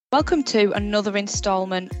Welcome to another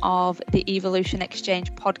instalment of the Evolution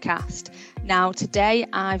Exchange podcast. Now, today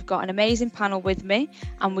I've got an amazing panel with me,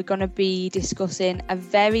 and we're going to be discussing a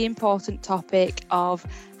very important topic of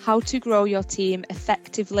how to grow your team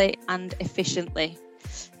effectively and efficiently.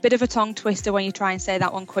 Bit of a tongue twister when you try and say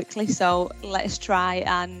that one quickly, so let's try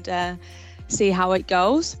and see how it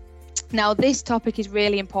goes. Now, this topic is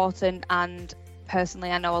really important, and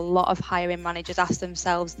personally, I know a lot of hiring managers ask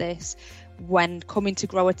themselves this when coming to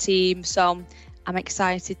grow a team. So I'm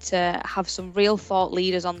excited to have some real thought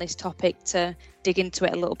leaders on this topic to dig into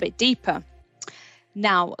it a little bit deeper.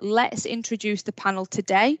 Now, let's introduce the panel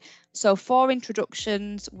today. So for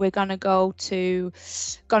introductions, we're going to go through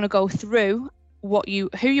who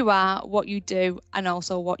you are, what you do, and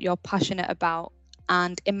also what you're passionate about.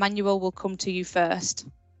 And Emmanuel will come to you first.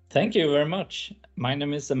 Thank you very much. My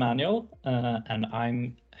name is Emmanuel, and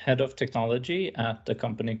I'm head of technology at a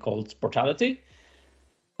company called Sportality,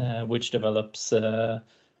 which develops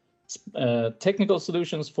technical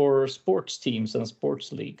solutions for sports teams and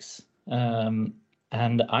sports leagues. And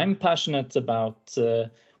I'm passionate about,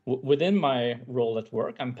 within my role at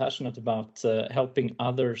work, I'm passionate about helping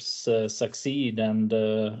others succeed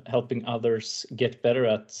and helping others get better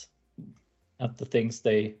at the things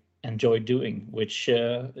they enjoy doing, which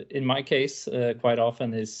in my case quite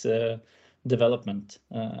often is development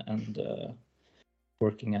and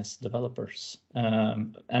working as developers.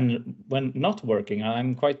 And when not working,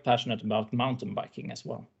 I'm quite passionate about mountain biking as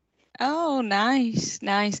well. Oh, nice.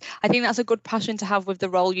 I think that's a good passion to have with the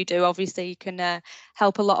role you do. Obviously, you can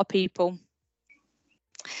help a lot of people.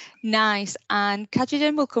 Nice. And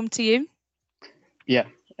Kajidan, will come to you. Yeah,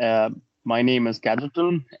 my name is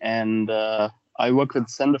Kajidan, and I work with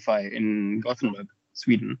Sendify in Gothenburg,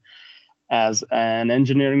 Sweden, as an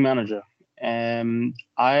engineering manager. And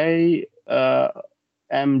I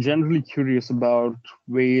am generally curious about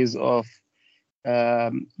ways of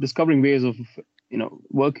discovering ways of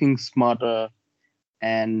working smarter,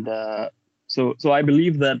 and so I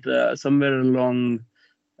believe that somewhere along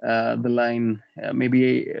the line,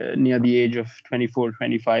 maybe near the age of 24,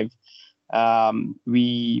 25,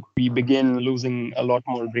 we begin losing a lot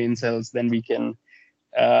more brain cells than we can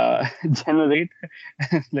generate.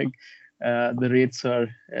 Like the rates are,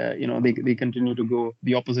 they continue to go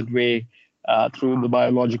the opposite way through the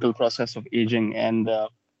biological process of aging, and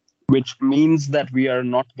which means that we are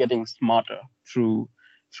not getting smarter through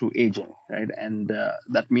aging, right? And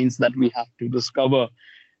that means that we have to discover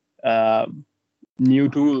new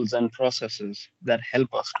tools and processes that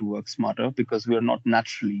help us to work smarter, because we are not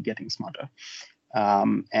naturally getting smarter.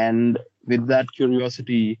 And with that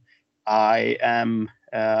curiosity, I am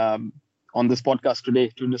on this podcast today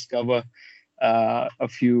to discover a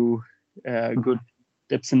few good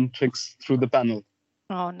tips and tricks through the panel.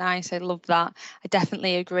 Oh, nice. I love that. I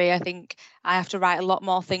definitely agree. I think I have to write a lot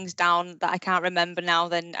more things down that I can't remember now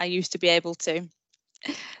than I used to be able to.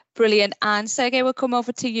 Brilliant. And Sergey, we'll come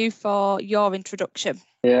over to you for your introduction.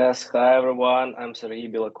 Yes. Hi, everyone. I'm Sergey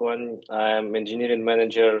Bilakon. I'm engineering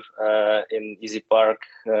manager in Easy Park,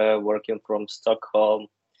 working from Stockholm.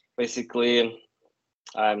 Basically,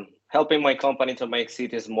 I'm helping my company to make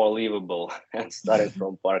cities more livable and started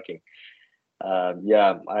from parking.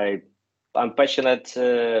 I'm passionate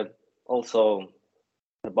also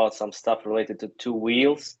about some stuff related to two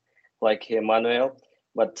wheels, like Emmanuel,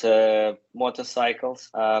 but motorcycles.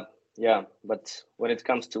 But when it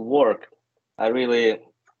comes to work, I really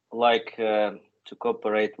like to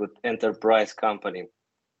cooperate with enterprise company,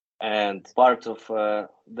 and part of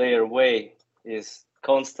their way is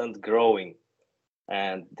constant growing.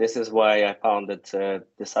 And this is why I found that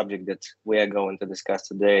the subject that we are going to discuss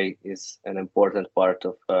today is an important part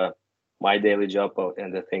of my daily job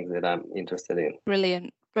and the things that I'm interested in.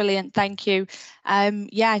 Brilliant. Thank you. I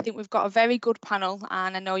think we've got a very good panel,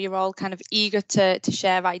 and I know you're all kind of eager to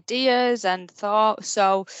share ideas and thoughts.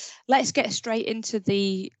 So let's get straight into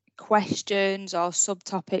the questions or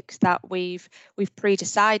subtopics that we've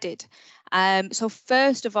pre-decided. So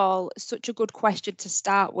first of all, such a good question to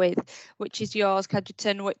start with, which is yours,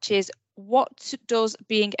 Kajitan, which is, what does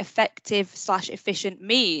being effective/efficient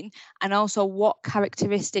mean? And also, what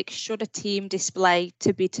characteristics should a team display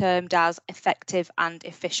to be termed as effective and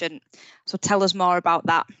efficient? So tell us more about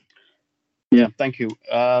that. Yeah, thank you.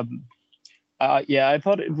 I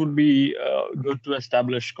thought it would be good to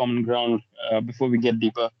establish common ground before we get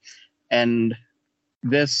deeper. And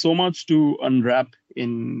there's so much to unwrap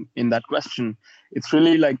in that question. It's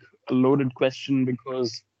really like a loaded question,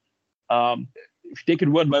 because if you take it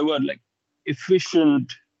word by word, like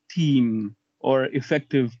efficient team or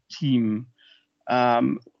effective team,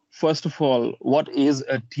 first of all, what is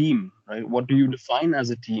a team, right? What do you define as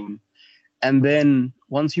a team? And then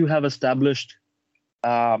once you have established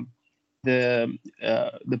the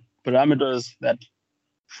parameters that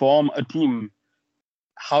form a team,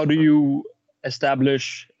 how do you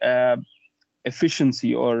establish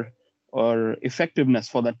efficiency or effectiveness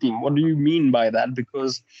for that team? What do you mean by that?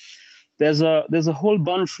 Because there's a whole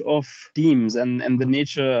bunch of teams, and their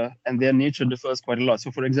nature differs quite a lot.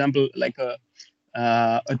 So, for example, like a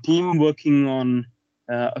team working on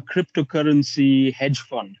a cryptocurrency hedge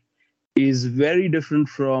fund is very different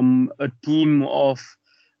from a team of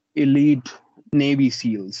elite Navy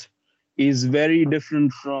SEALs, is very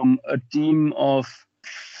different from a team of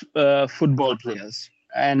football players.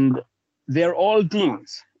 And they're all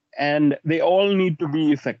teams, and they all need to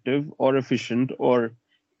be effective or efficient or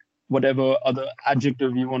whatever other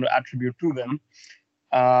adjective you want to attribute to them.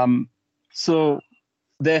 So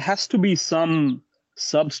there has to be some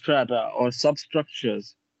substrata or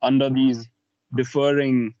substructures under these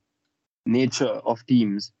differing nature of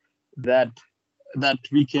teams that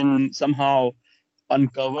we can somehow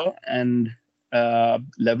uncover and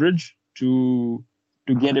leverage to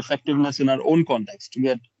get effectiveness in our own context,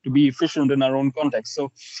 to be efficient in our own context.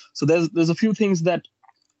 So there's a few things that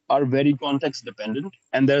are very context dependent,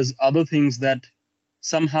 and there's other things that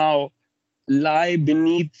somehow lie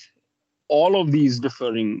beneath all of these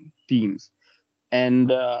differing teams.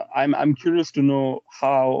 And I'm curious to know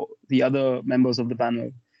how the other members of the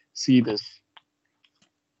panel see this.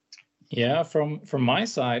 Yeah, from my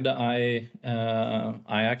side, I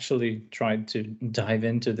actually tried to dive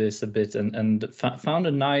into this a bit and found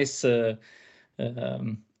a nice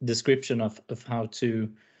description of how to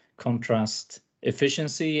contrast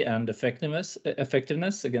efficiency and effectiveness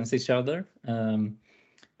against each other.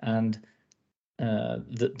 And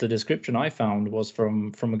the description I found was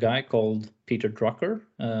from a guy called Peter Drucker,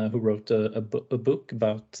 who wrote a book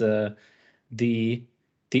about the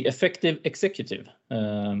effective executive,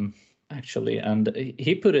 actually. And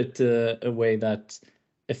he put it a way that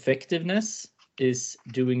effectiveness is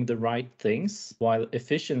doing the right things, while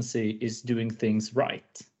efficiency is doing things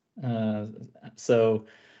right. That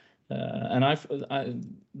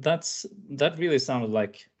really sounded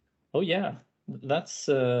like, oh yeah, that's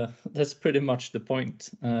pretty much the point.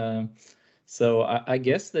 So I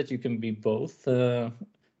guess that you can be both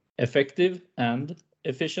effective and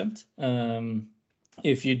efficient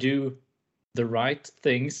if you do the right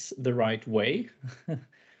things the right way,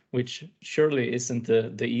 which surely isn't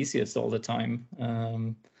the easiest all the time.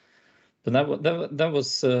 But that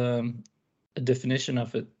was a definition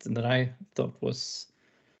of it that I thought was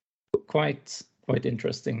quite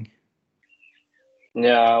interesting.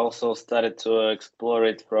 Yeah, I also started to explore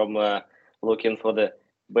it from looking for the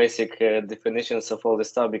basic definitions of all this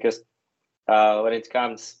stuff, because when it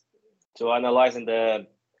comes to analyzing the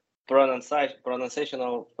pronunciation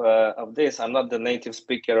of this, I'm not the native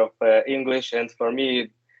speaker of English, and for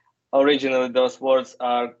me, originally those words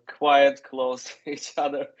are quite close to each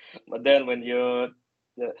other. But then when you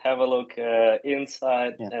have a look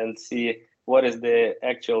inside and see what is the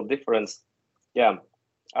actual difference, yeah,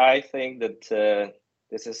 I think that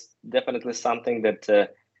this is definitely something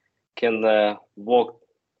that can walk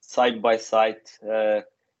side by side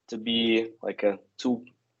to be like two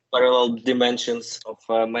parallel dimensions of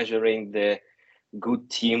measuring the good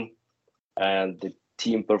team and the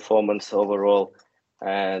team performance overall.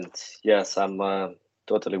 And yes, I'm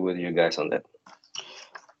totally with you guys on that.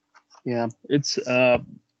 Yeah, it's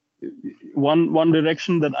one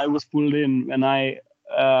direction that I was pulled in when I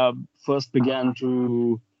first began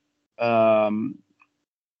to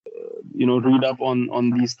read up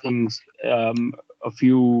on these things a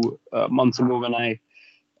few months ago, when I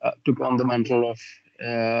took on the mantle of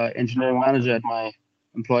engineering manager at my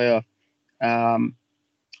employer.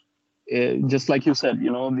 Just like you said,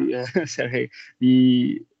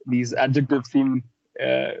 these adjectives seem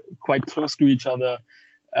quite close to each other,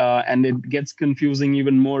 and it gets confusing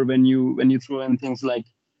even more when you throw in things like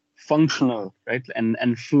functional, right,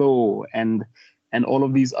 and flow and all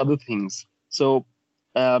of these other things. So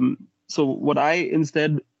what I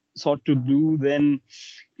instead sought to do then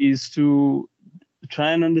is to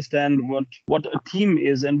try and understand what a team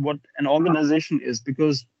is and what an organization is,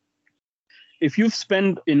 because if you've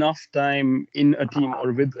spent enough time in a team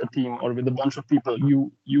or with a bunch of people,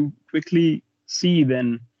 you quickly see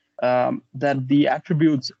then that the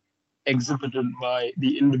attributes exhibited by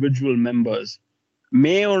the individual members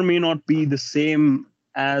may or may not be the same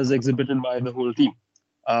as exhibited by the whole team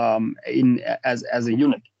as a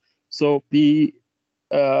unit. So the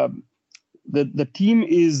team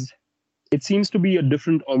it seems to be a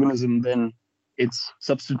different organism than its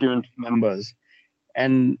substituent members.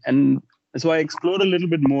 and so I explored a little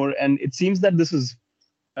bit more, and it seems that this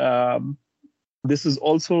is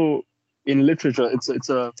also in literature. It's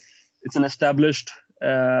an established,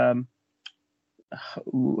 how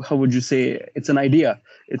would you say, it's an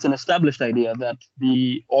established idea that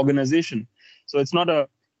the organization, so it's not a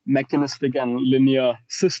mechanistic and linear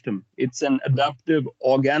system, it's an adaptive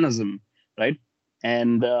organism, right?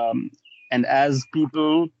 And as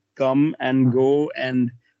people come and go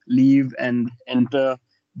and leave and enter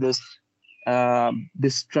this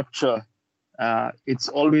this structure, it's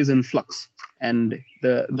always in flux, and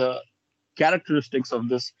the characteristics of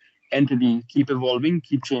this entity keep evolving,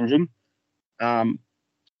 keep changing.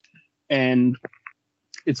 And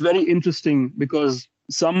it's very interesting because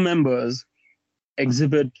some members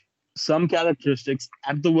exhibit some characteristics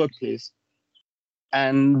at the workplace,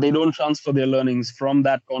 and they don't transfer their learnings from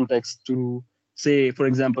that context to, say, for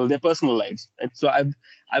example, their personal lives. Right? So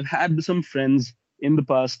I've had some friends in the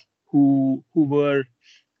past who were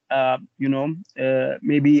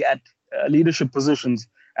maybe at leadership positions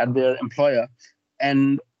at their employer,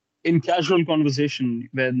 and in casual conversation,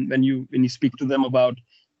 when you speak to them about,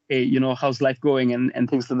 hey, how's life going, and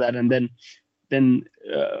things like that, and then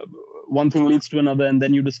one thing leads to another, and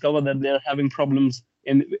then you discover that they're having problems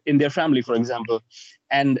in their family, for example,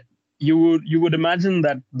 and you would imagine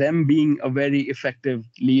that them being a very effective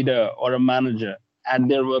leader or a manager at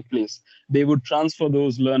their workplace, they would transfer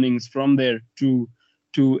those learnings from there to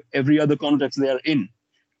every other context they are in,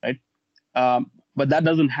 right? But that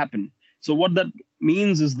doesn't happen. So what that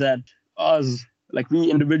means is that us, like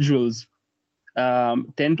we individuals,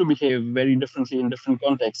 tend to behave very differently in different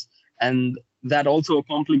contexts, and that also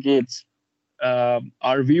complicates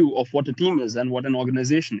our view of what a team is and what an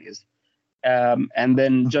organization is, and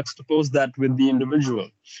then juxtapose that with the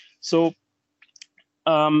individual. So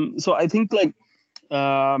I think, like,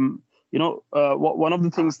 one of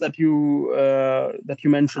the things that you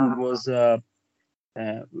mentioned was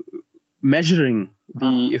measuring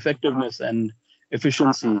the effectiveness and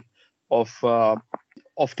efficiency of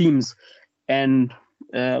teams, and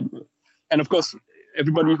of course,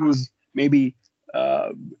 everybody who's maybe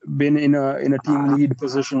been in a team lead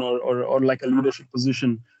position or like a leadership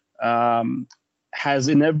position has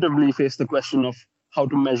inevitably faced the question of how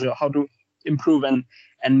to measure, how to improve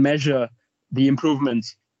and measure the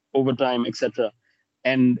improvements over time, etc.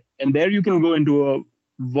 And there you can go into a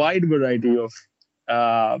wide variety of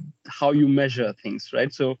how you measure things,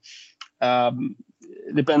 right? So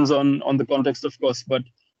it depends on the context, of course, but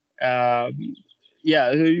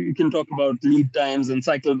yeah, you can talk about lead times and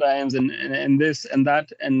cycle times and this and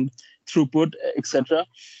that and throughput, etc.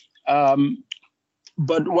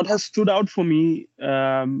 But what has stood out for me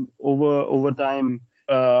over time,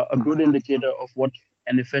 a good indicator of what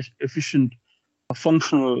an efficient,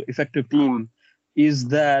 functional, effective team is,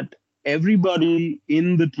 that everybody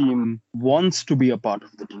in the team wants to be a part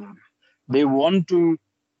of the team. They want to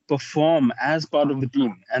perform as part of the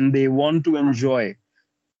team, and they want to enjoy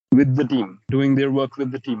with the team, doing their work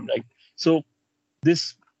with the team, right? So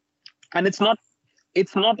this, and it's not a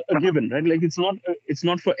given, right? Like it's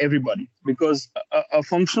not for everybody, because a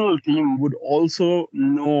functional team would also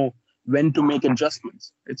know when to make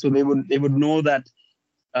adjustments, right? So they would know that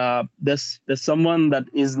there's someone that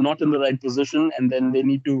is not in the right position, and then they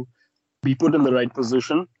need to be put in the right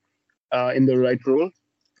position, in the right role,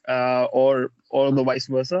 or the vice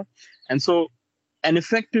versa. And so an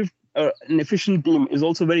efficient team is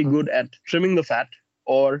also very good at trimming the fat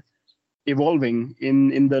or evolving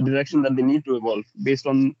in the direction that they need to evolve based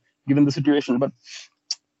on given the situation. But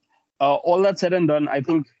all that said and done, I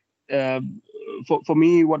think for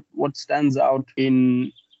me, what stands out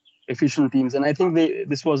in efficient teams, and I think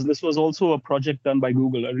this was also a project done by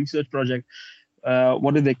Google, a research project.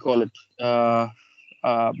 What did they call it?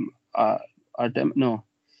 Artem? No,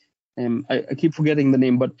 I keep forgetting the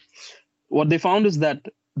name. But what they found is that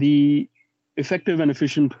the effective and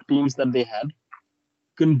efficient teams that they had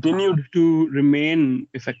continued to remain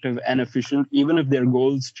effective and efficient even if their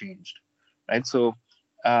goals changed, right? So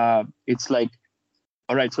it's like,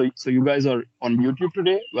 all right, so you guys are on YouTube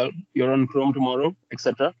today, well, you're on Chrome tomorrow,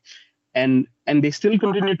 etc. And they still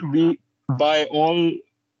continue to be, by all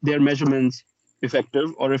their measurements,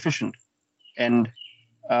 effective or efficient, and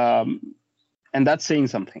that's saying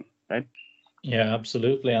something, right? Yeah,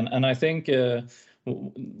 absolutely. And I think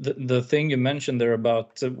the thing you mentioned there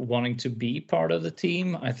about wanting to be part of the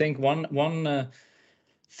team, I think one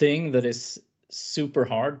thing that is super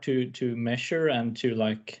hard to measure and to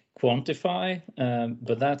like quantify,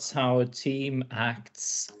 but that's how a team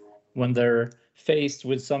acts when they're faced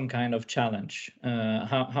with some kind of challenge,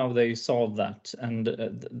 how they solve that. And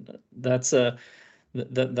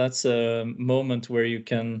that's a moment where you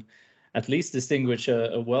can at least distinguish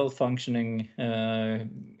a well-functioning,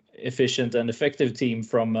 efficient and effective team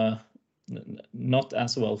from a not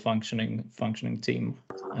as well-functioning team,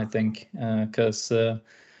 I think, because a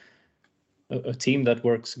team that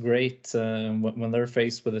works great, when they're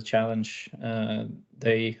faced with a challenge,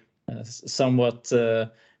 they somewhat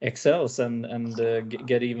excels and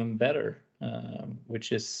get even better,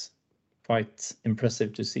 which is quite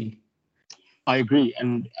impressive to see. I agree,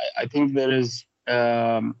 and I think there is,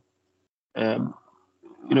 to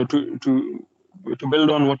build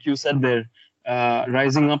on what you said there,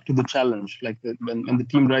 rising up to the challenge. Like when the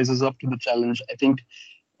team rises up to the challenge, I think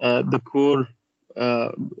the core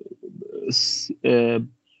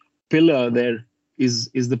pillar there is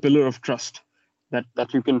the pillar of trust.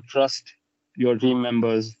 That you can trust your team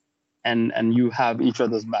members, and you have each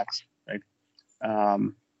other's backs, right?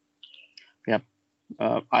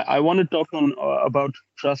 I want to talk on about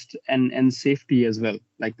trust and safety as well.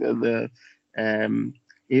 Like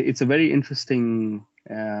it's a very interesting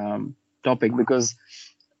topic, because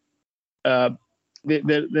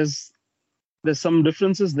there's some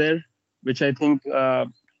differences there, which I think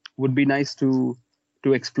would be nice to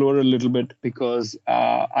explore a little bit, because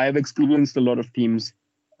I have experienced a lot of teams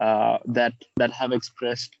that have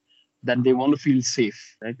expressed that they want to feel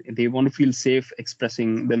safe, right? They want to feel safe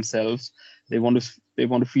expressing themselves. They want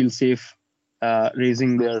to feel safe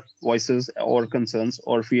raising their voices or concerns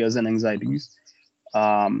or fears and anxieties.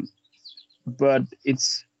 But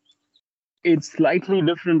it's slightly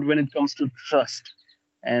different when it comes to trust,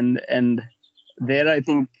 and there I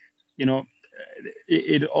think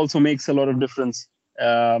it also makes a lot of difference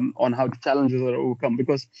on how challenges are overcome.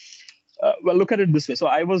 Because well, look at it this way. So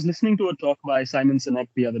I was listening to a talk by Simon Sinek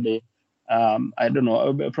the other day. I don't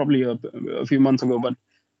know, probably a few months ago, but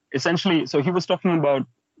essentially, so he was talking about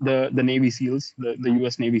the Navy SEALs, the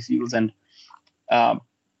US Navy SEALs, and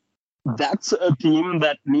that's a team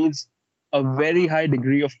that needs a very high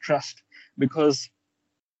degree of trust, because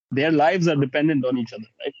their lives are dependent on each other,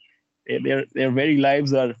 right? Their very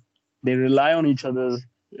lives they rely on each other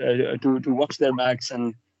to watch their backs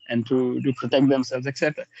and to protect themselves,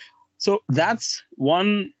 etc. So that's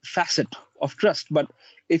one facet of trust. But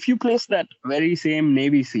if you place that very same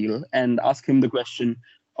Navy SEAL and ask him the question,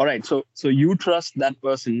 all right, so you trust that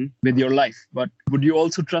person with your life, but would you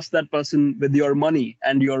also trust that person with your money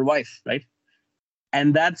and your wife, right?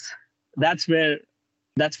 And that's where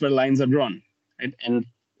lines are drawn, right? And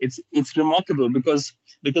it's remarkable, because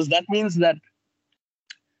that means that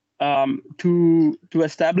to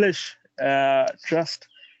establish trust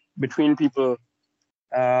between people,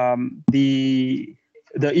 the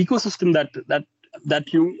ecosystem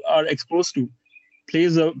that you are exposed to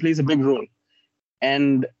plays a big role,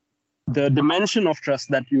 and the dimension of trust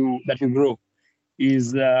that you grow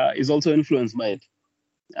is also influenced by it.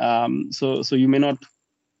 So you may not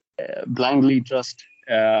blindly trust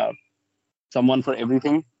someone for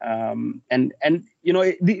everything, and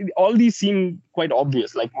all these seem quite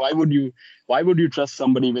obvious. Like why would you trust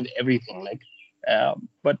somebody with everything? Like,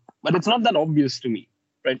 but it's not that obvious to me,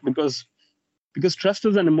 right? Because trust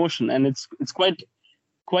is an emotion, and it's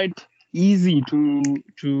quite easy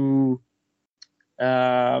to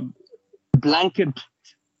blanket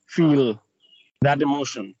feel that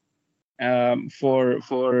emotion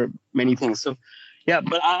for many things. So yeah,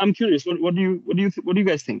 but I'm curious. What do you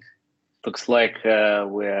guys think? Looks like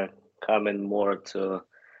we're coming more to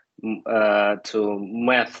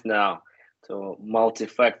math now, to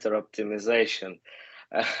multi-factor optimization,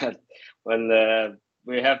 when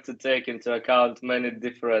we have to take into account many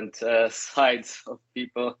different sides of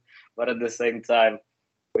people, but at the same time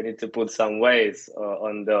we need to put some weights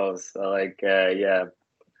on those.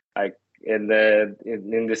 In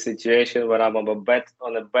the situation when I'm on a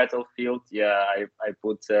battlefield, I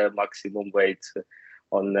put maximum weight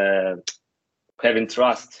on having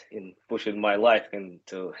trust in pushing my life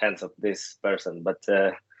into hands of this person. But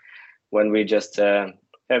when we just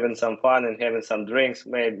having some fun and having some drinks,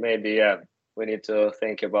 maybe we need to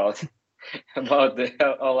think about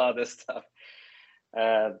the all other stuff.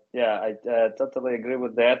 I totally agree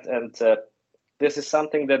with that, and this is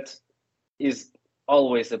something that is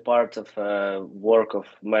always a part of work of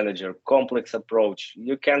manager. Complex approach.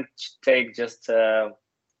 You can't take just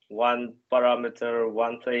one parameter,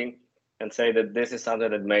 one thing, and say that this is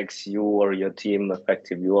something that makes you or your team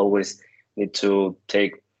effective. You always need to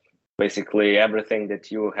take basically everything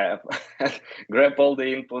that you have, grab all the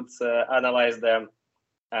inputs, analyze them,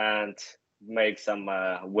 and make some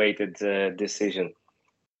weighted decision.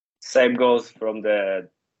 Same goes from the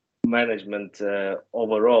management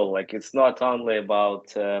overall. Like it's not only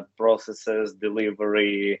about processes,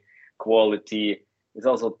 delivery, quality. It's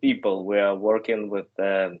also people. We are working with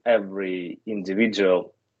every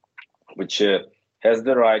individual, which has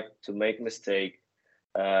the right to make mistake,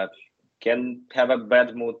 can have a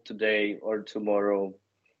bad mood today or tomorrow.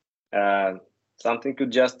 Something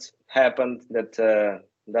could just happen that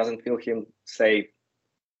doesn't feel him safe,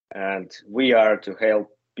 and we are to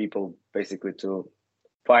help people basically to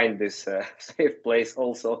find this safe place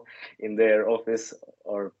also in their office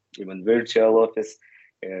or even virtual office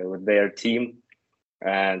with their team,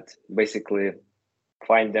 and basically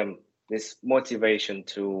find them this motivation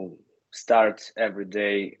to start every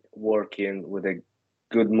day working with a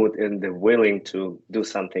good mood and the willing to do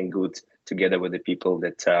something good together with the people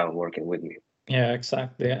that are working with me. Yeah,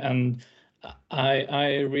 exactly. And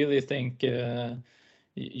I really think you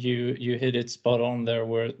hit it spot on there,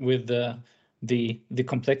 where with the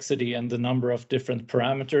complexity and the number of different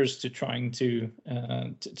parameters to trying to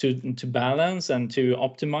balance and to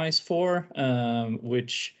optimize for,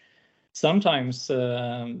 which sometimes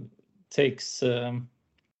takes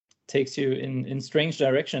you in strange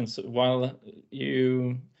directions. While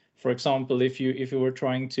you, for example, if you were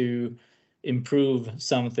trying to improve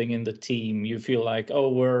something in the team, you feel like, oh,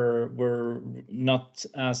 we're not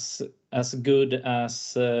as good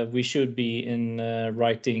as we should be in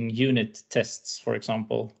writing unit tests, for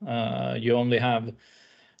example. You only have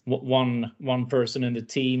one person in the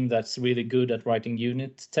team that's really good at writing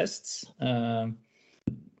unit tests, and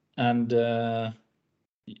then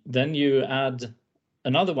you add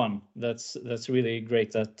another one that's really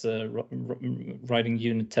great at writing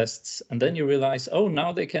unit tests, and then you realize, oh,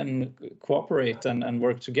 now they can cooperate and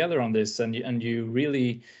work together on this, and you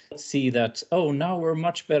really see that, oh, now we're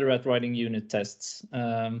much better at writing unit tests.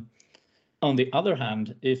 On the other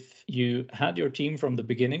hand, if you had your team from the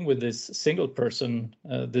beginning with this single person,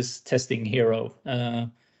 this testing hero,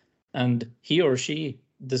 and he or she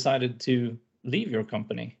decided to leave your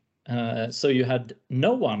company, so you had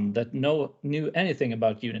no one that knew anything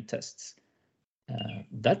about unit tests,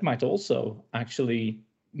 that might also actually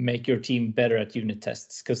make your team better at unit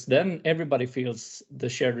tests, because then everybody feels the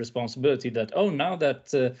shared responsibility that, oh, now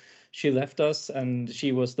that she left us and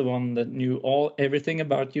she was the one that knew everything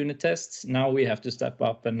about unit tests, now we have to step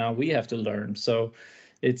up and now we have to learn. So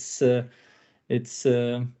it's a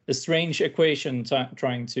strange equation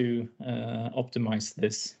trying to optimize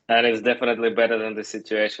this. And it's definitely better than the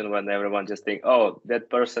situation when everyone just think, oh, that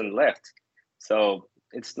person left, so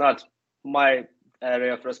it's not my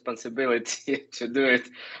area of responsibility to do it.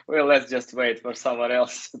 Well, let's just wait for someone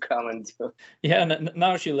else to come and do it. Yeah, and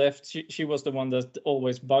now she left. She was the one that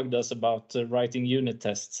always bugged us about writing unit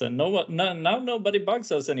tests, and now nobody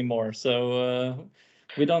bugs us anymore. So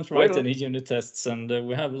we don't write any unit tests, and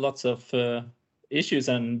we have lots of issues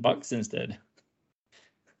and bugs instead.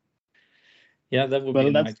 Yeah, that would be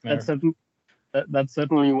a nightmare. That's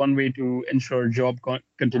certainly one way to ensure job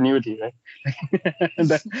continuity, right?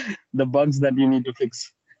 the bugs that you need to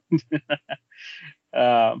fix.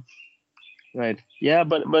 Right. Yeah,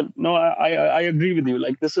 but no, I agree with you.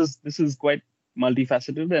 Like this is quite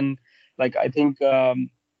multifaceted, and like I think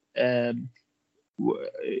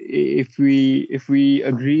if we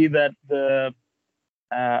agree that the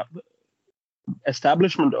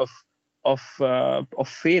establishment of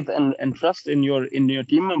faith and trust in your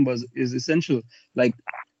team members is essential. Like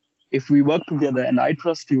if we work together and I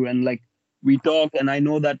trust you, and like we talk, and I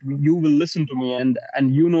know that you will listen to me, and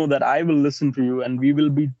you know that I will listen to you, and we will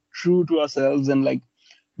be true to ourselves, and like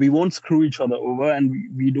we won't screw each other over, and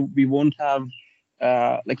we won't have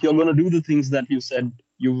like you're going to do the things that you said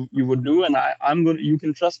you would do, and you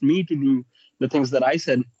can trust me to do the things that I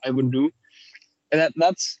said I would do. And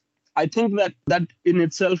that's I think that in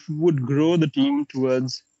itself would grow the team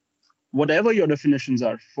towards whatever your definitions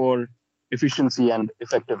are for efficiency and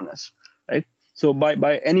effectiveness, right? So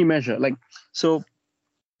by any measure, like, so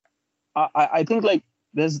I think like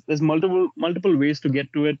there's multiple ways to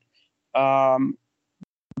get to it,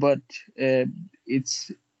 but it's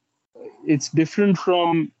different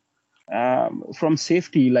from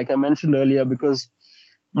safety, like I mentioned earlier, because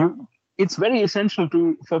it's very essential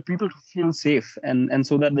for people to feel safe, and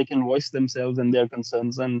so that they can voice themselves and their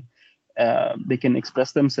concerns, and they can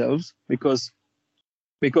express themselves, because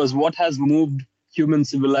what has moved human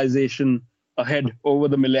civilization ahead over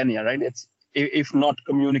the millennia, right? It's if not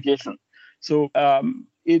communication. So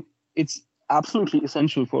it's absolutely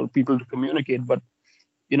essential for people to communicate, but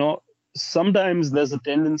sometimes there's a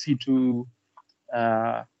tendency to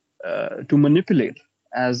manipulate,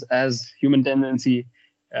 as human tendency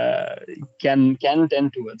can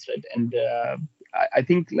tend towards, right? And I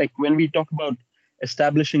think like when we talk about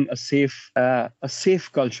establishing a safe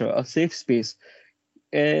culture, a safe space,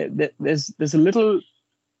 there's a little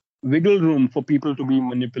wiggle room for people to be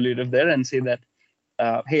manipulative there and say that,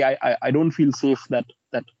 hey, I don't feel safe that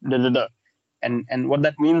da, da, da. And what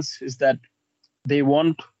that means is that they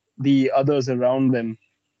want the others around them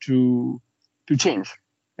to change,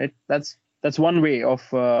 right? That's one way of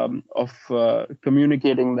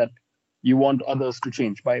communicating that you want others to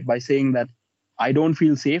change by saying that I don't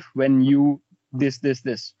feel safe when you this.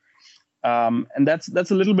 And that's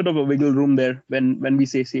a little bit of a wiggle room there when we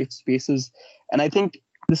say safe spaces. And I think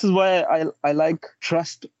this is why I like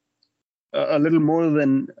trust a little more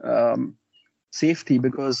than safety,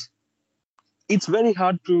 because it's very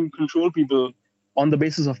hard to control people on the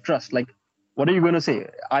basis of trust. Like, what are you going to say?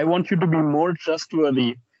 I want you to be more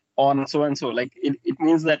trustworthy on so and so. Like, it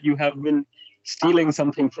means that you have been stealing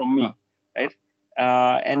something from me, right?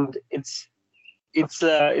 And it's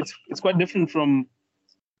quite different from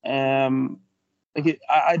I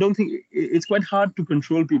don't think it's quite hard to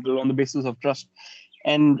control people on the basis of trust,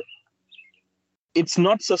 and it's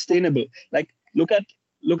not sustainable. Like, look at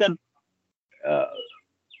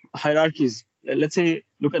hierarchies. Let's say,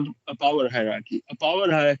 look at a power hierarchy. A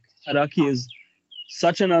power hierarchy is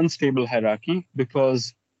such an unstable hierarchy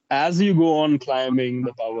because as you go on climbing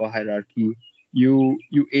the power hierarchy, you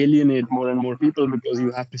alienate more and more people because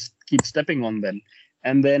you have to keep stepping on them,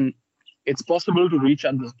 and then it's possible to reach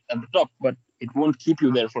at the top, but it won't keep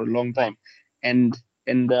you there for a long time. And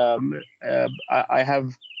I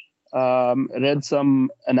have read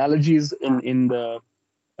some analogies in the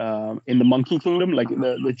monkey kingdom, like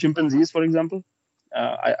the chimpanzees, for example.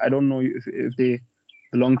 I don't know if they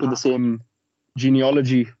belong to the same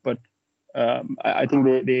genealogy, but I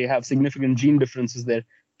think they have significant gene differences there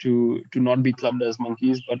to not be clubbed as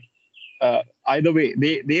monkeys. But either way,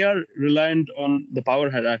 they are reliant on the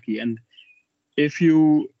power hierarchy. And if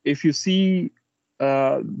you see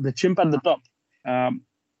the chimp at the top,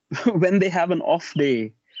 when they have an off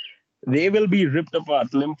day, they will be ripped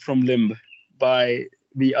apart limb from limb by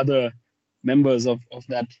the other members of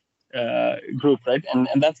that group, right? And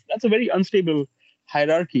that's a very unstable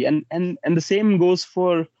hierarchy. And the same goes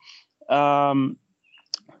for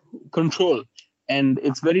control. And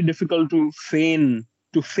it's very difficult to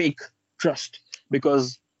fake trust,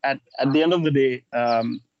 because at the end of the day,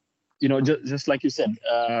 just like you said,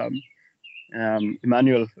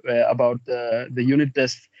 Emmanuel, about the unit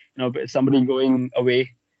test, somebody going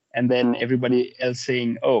away and then everybody else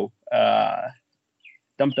saying, "Oh,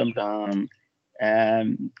 dum dum dum,"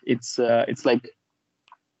 and it's like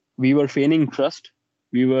we were feigning trust.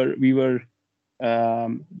 We were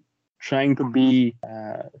trying to be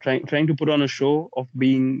trying to put on a show of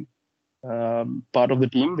being part of the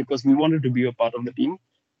team because we wanted to be a part of the team,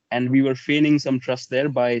 and we were feigning some trust there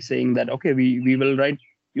by saying that, okay, we will write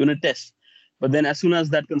unit tests. But then as soon as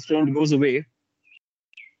that constraint goes away,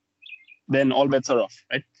 then all bets are off,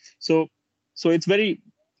 right? So it's very,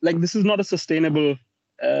 like, this is not a sustainable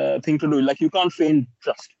thing to do. Like, you can't feign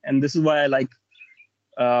trust. And this is why I like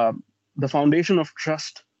the foundation of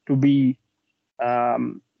trust to be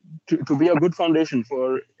to be a good foundation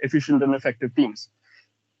for efficient and effective teams.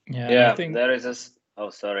 Yeah, I think there is a... Oh,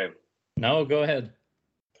 sorry. No, go ahead.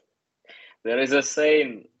 There is a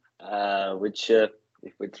saying which, if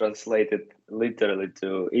we translate it literally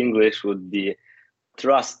to English, would be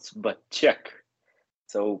trust but check.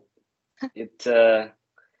 So it,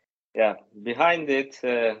 behind it,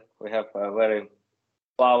 we have a very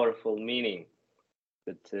powerful meaning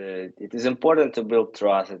that it is important to build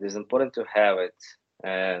trust. It is important to have it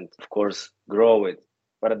and, of course, grow it.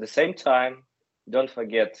 But at the same time, don't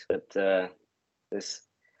forget that this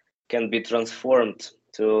can be transformed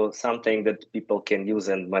to something that people can use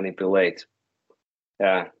and manipulate.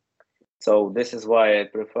 Yeah. So this is why I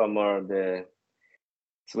prefer more the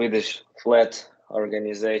Swedish flat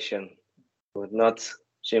organization with not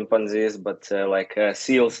chimpanzees, but like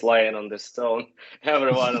seals lying on the stone,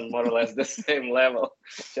 everyone on more or less the same level,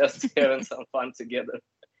 just having some fun together.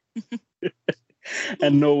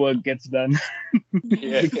 And no work gets done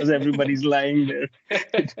because everybody's lying there.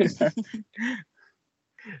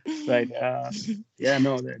 Right.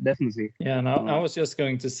 Definitely. Yeah, and I was just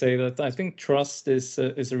going to say that I think trust is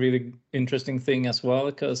a really interesting thing as well,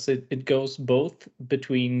 because it goes both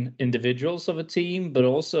between individuals of a team, but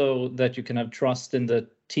also that you can have trust in the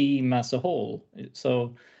team as a whole.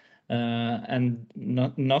 So and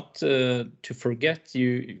not to forget,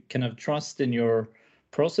 you can have trust in your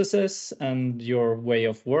processes and your way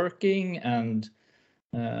of working, and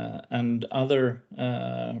and other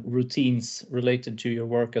routines related to your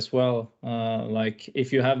work as well. Like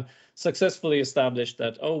if you have successfully established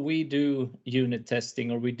that, oh, we do unit testing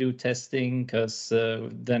or we do testing because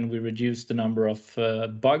then we reduce the number of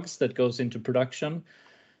bugs that goes into production,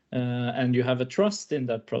 and you have a trust in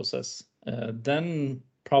that process, then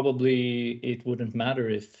probably it wouldn't matter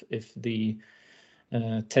if the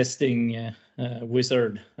testing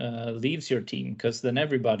wizard leaves your team, because then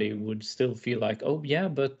everybody would still feel like, oh yeah,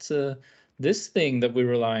 but this thing that we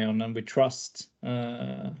rely on and we trust,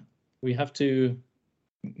 we have to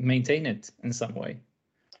maintain it in some way.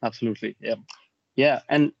 Absolutely. Yeah.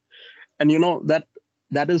 And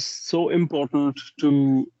that is so important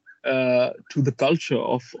to the culture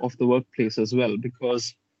of the workplace as well,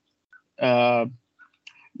 because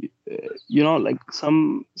like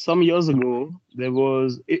some years ago, there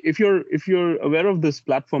was, if you're aware of this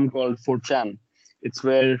platform called 4chan, it's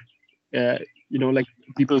where like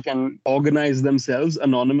people can organize themselves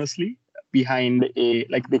anonymously behind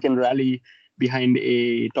they can rally behind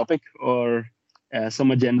a topic or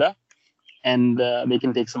some agenda, and they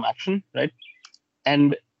can take some action, right?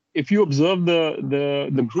 And if you observe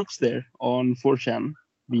the groups there on 4chan,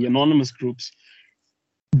 the anonymous groups,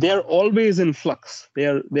 they're always in flux.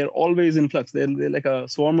 They're always in flux. They're like a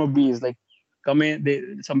swarm of bees. Like come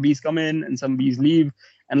in, some bees come in and some bees leave,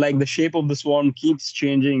 and like the shape of the swarm keeps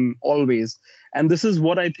changing always. And this is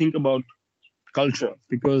what I think about culture,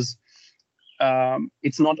 because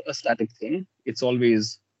it's not a static thing. It's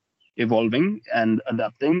always evolving and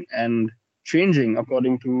adapting and changing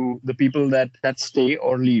according to the people that stay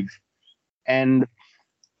or leave. And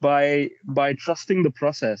by trusting the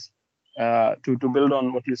process, to build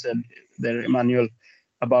on what you said there, Emmanuel,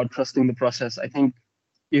 about trusting the process, I think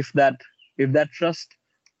if that trust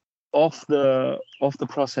of the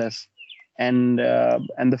process and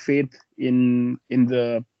the faith in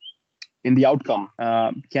the outcome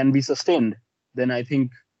can be sustained, then I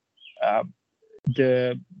think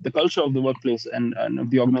the culture of the workplace and of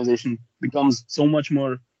the organization becomes so much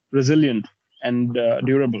more resilient and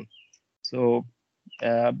durable. So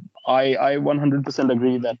I 100%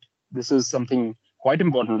 agree that this is something quite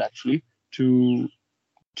important, actually, to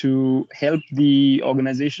help the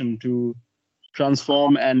organization to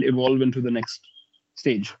transform and evolve into the next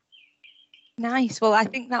stage. Nice. Well, I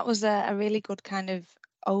think that was a really good kind of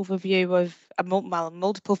overview of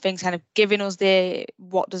multiple things, kind of giving us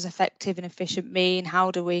what does effective and efficient mean, how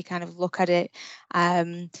do we kind of look at it,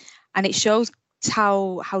 and it shows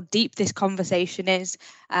how deep this conversation is.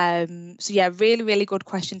 So yeah, really good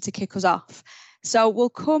question to kick us off. So we'll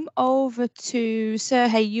come over to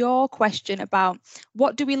Sergey, your question about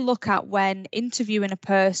what do we look at when interviewing a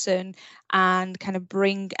person and kind of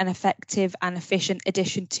bring an effective and efficient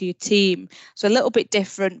addition to your team. So a little bit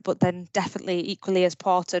different, but then definitely equally as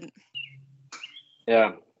important.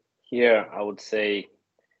 Yeah, here I would say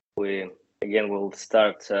we'll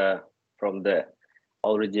start from the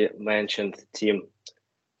already mentioned team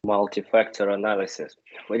multi-factor analysis.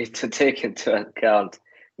 We need to take into account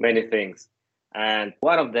many things. And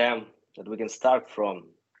one of them that we can start from,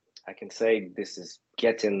 I can say this is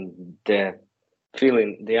getting the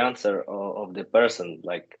answer of the person,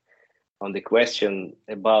 like on the question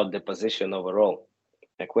about the position overall.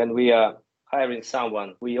 Like when we are hiring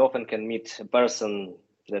someone, we often can meet a person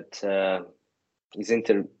that is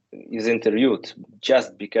interviewed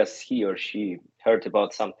just because he or she heard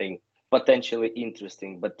about something potentially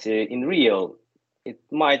interesting, but in real, it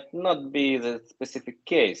might not be the specific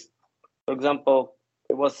case. For example,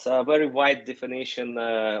 it was a very wide definition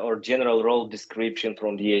or general role description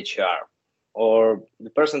from the HR, or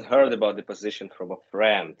the person heard about the position from a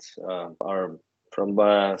friend or from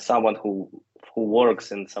someone who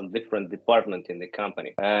works in some different department in the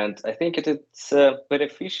company. And I think it's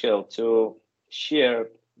beneficial to share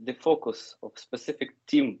the focus of specific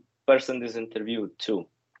team person is interviewed too,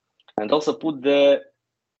 and also put the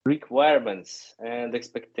requirements and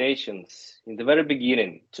expectations in the very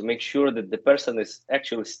beginning to make sure that the person is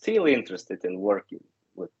actually still interested in working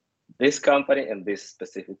with this company and this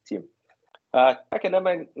specific team. I can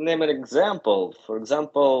name an example. For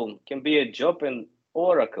example, can be a job in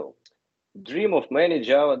Oracle, dream of many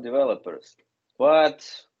Java developers. But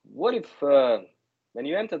what if when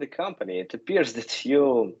you enter the company, it appears that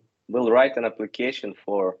you will write an application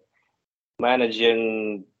for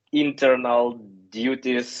managing internal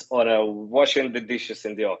duties or washing the dishes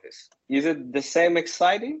in the office? Is it the same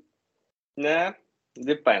exciting? Nah,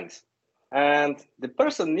 depends. And the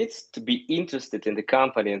person needs to be interested in the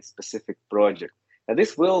company and specific project. And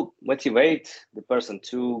this will motivate the person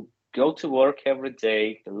to go to work every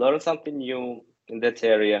day, to learn something new in that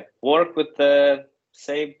area, work with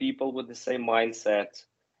same people with the same mindset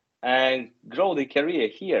and grow the career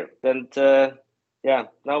here. And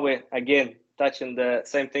now we're again touching the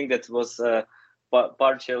same thing that was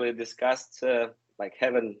partially discussed, like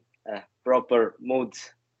having a proper mood,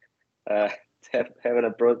 having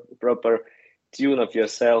a proper tune of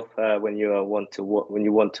yourself when you want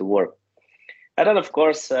to work. And then, of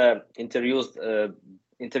course, interview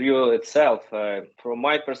itself, from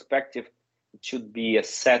my perspective, it should be a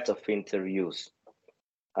set of interviews.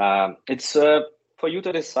 It's for you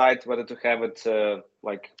to decide whether to have it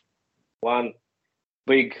like one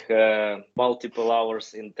big multiple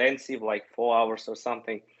hours intensive, like 4 hours or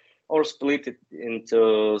something, or split it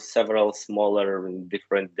into several smaller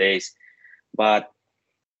different days. But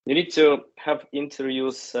you need to have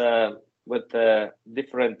interviews with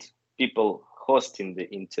different people hosting the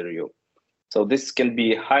interview. So this can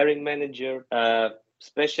be hiring manager,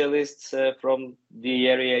 specialists from the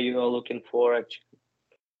area you are looking for, actually,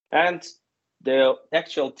 and the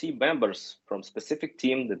actual team members from specific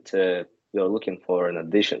team that you're looking for in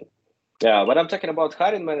addition. Yeah, when I'm talking about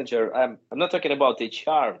hiring manager, I'm not talking about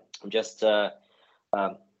HR. I'm just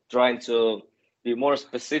trying to be more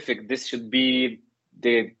specific. This should be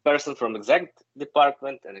the person from exact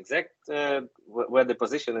department and exact where the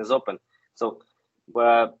position is open. So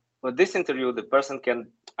with this interview, the person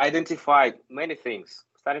can identify many things,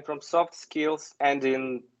 starting from soft skills and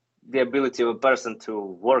in the ability of a person to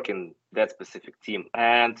work in that specific team.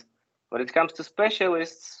 And when it comes to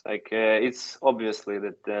specialists, like it's obviously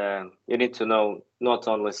that you need to know not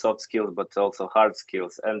only soft skills, but also hard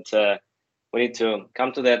skills. And we need to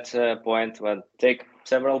come to that point when take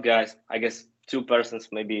several guys. I guess 2 persons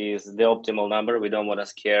maybe is the optimal number. We don't want to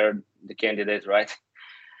scare the candidate, right?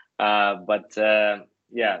 But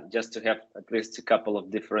just to have at least a couple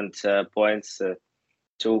of different points,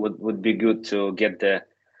 2 would be good to get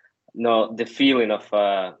the feeling of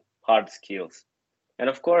hard skills. And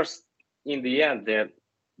of course, in the end,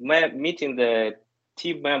 meeting the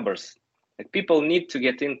team members, like people need to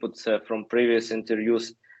get inputs from previous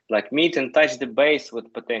interviews, like meet and touch the base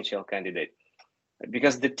with potential candidate,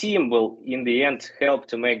 because the team will in the end help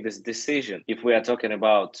to make this decision if we are talking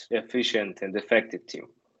about efficient and effective team.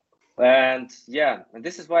 And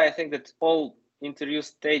this is why I think that all interview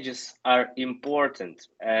stages are important.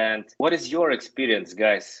 And what is your experience,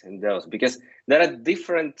 guys, in those? Because there are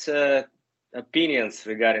different opinions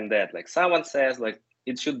regarding that. Like someone says like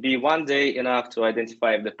it should be 1 day enough to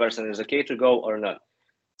identify if the person is okay to go or not.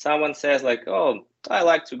 Someone says like, oh, I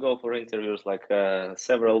like to go for interviews like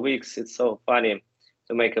several weeks. It's so funny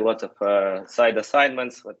to make a lot of side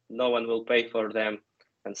assignments, but no one will pay for them,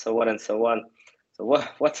 and so on and so on. So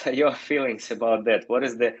what are your feelings about that? What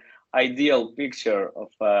is the ideal picture of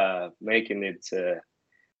making it to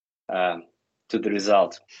the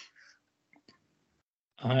result?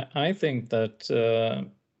 I think that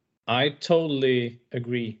I totally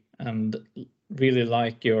agree and really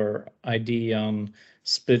like your idea on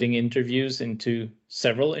splitting interviews into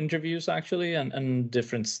several interviews actually and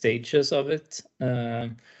different stages of it,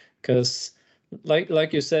 because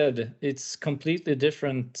like you said, it's completely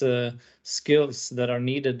different skills that are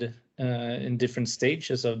needed in different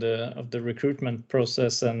stages of the recruitment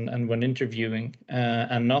process and when interviewing,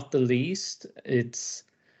 and not the least, it's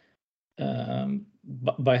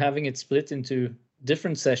by having it split into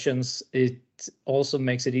different sessions, it also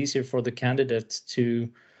makes it easier for the candidate to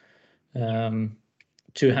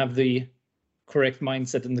have the correct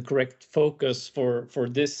mindset and the correct focus for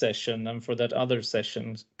this session and for that other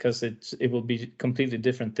session, because it will be completely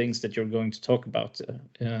different things that you're going to talk about.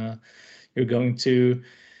 You're going to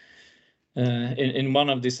in one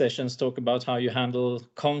of these sessions talk about how you handle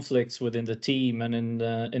conflicts within the team, and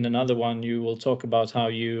in another one you will talk about how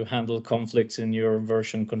you handle conflicts in your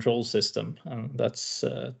version control system, and that's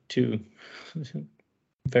 2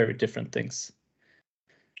 very different things.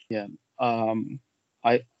 Yeah,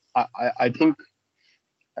 I think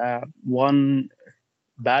one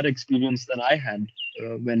bad experience that I had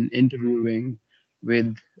when interviewing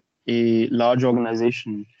with a large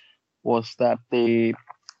organization was that they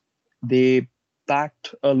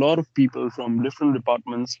packed a lot of people from different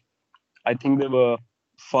departments. I think there were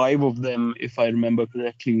 5 of them, if I remember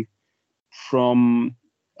correctly, from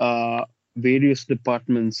various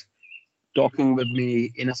departments talking with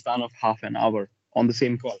me in a span of half an hour on the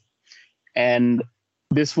same call. And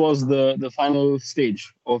this was the final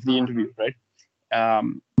stage of the interview, right?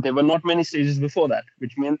 There were not many stages before that,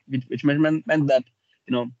 which meant that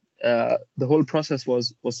the whole process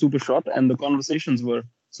was super short, and the conversations were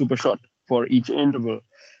super short for each interval.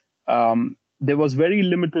 There was very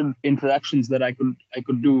limited interactions that I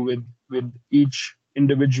could do with each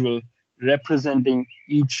individual representing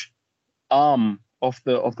each arm of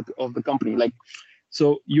the company. Like,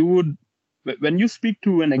 so you would, when you speak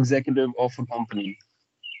to an executive of a company,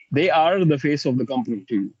 they are the face of the company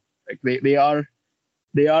to you. Like they are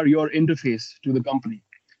your interface to the company.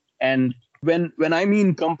 And when I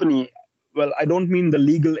mean company, well, I don't mean the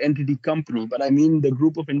legal entity company, but I mean the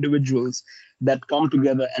group of individuals that come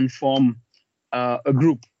together and form a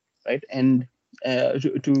group, right? And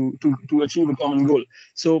to achieve a common goal.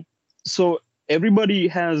 So everybody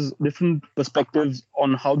has different perspectives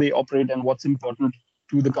on how they operate and what's important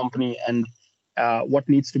to the company and what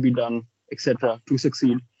needs to be done, etc., to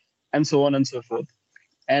succeed, and so on and so forth.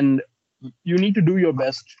 And you need to do your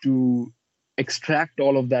best to extract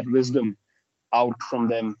all of that wisdom out from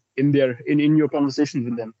them in your conversations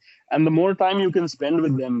with them. And the more time you can spend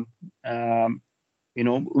with them,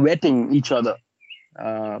 vetting each other.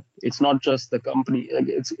 It's not just the company.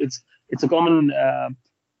 It's a common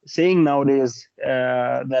saying nowadays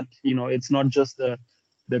that it's not just the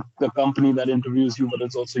company that interviews you, but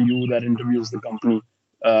it's also you that interviews the company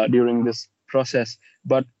during this process.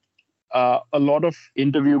 But a lot of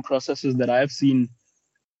interview processes that I've seen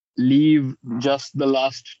leave just the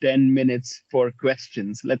last 10 minutes for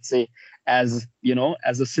questions, let's say, as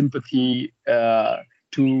a sympathy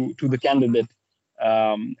to the candidate.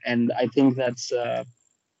 And I think that's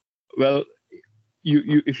well,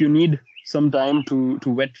 you if you need some time to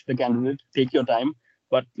vet the candidate, take your time,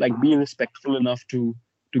 but like be respectful enough to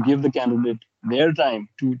give the candidate their time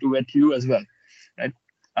to vet you as well, right?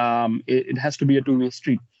 It has to be a two-way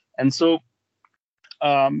street. And so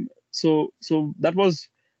so that was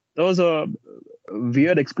a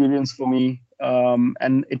weird experience for me,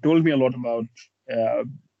 and it told me a lot about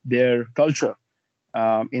their culture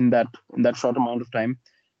in that short amount of time.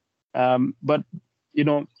 But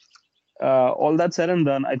all that said and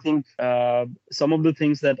done, I think some of the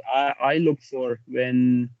things that I look for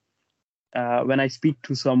when I speak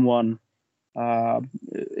to someone,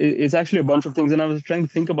 it's actually a bunch of things. And I was trying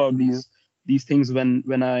to think about these things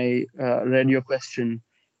when I read your question.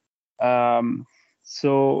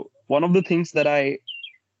 So one of the things that I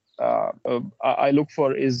look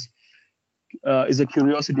for is a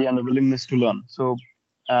curiosity and a willingness to learn. So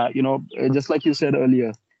just like you said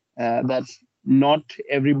earlier, that not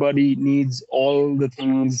everybody needs all the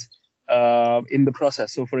things in the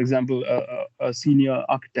process. So, for example, a senior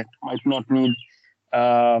architect might not need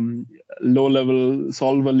low-level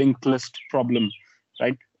solve a linked list problem,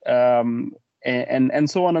 right? And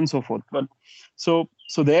so on and so forth. But so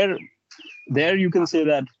there you can say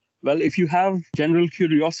that, well, if you have general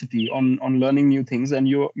curiosity on learning new things and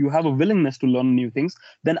you have a willingness to learn new things,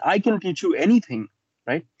 then I can teach you anything,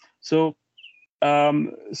 right? So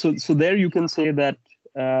so there you can say that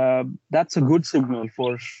that's a good signal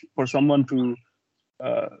for someone for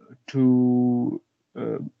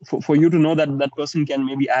you to know that that person can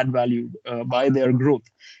maybe add value by their growth.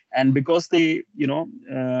 And because they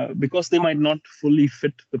because they might not fully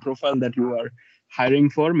fit the profile that you are hiring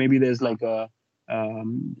for, maybe there's like a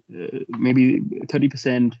maybe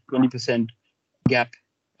 30%, 20% gap.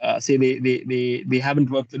 Say they haven't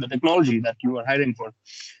worked with the technology that you are hiring for.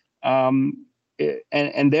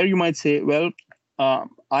 And there you might say, well,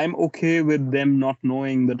 I'm okay with them not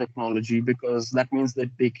knowing the technology, because that means that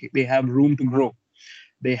they have room to grow.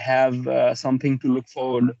 They have something to look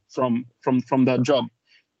forward from that job.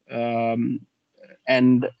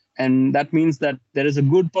 And that means that there is a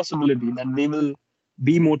good possibility that they will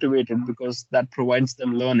be motivated, because that provides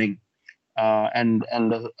them learning and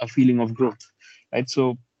a feeling of growth, right?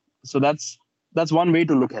 So that's one way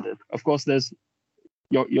to look at it. Of course, there's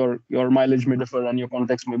your mileage may differ and your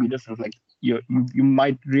context may be different. Like you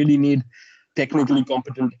might really need technically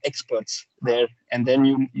competent experts there, and then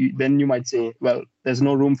you might say, well, there's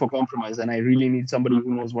no room for compromise, and I really need somebody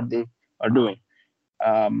who knows what they are doing.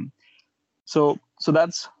 So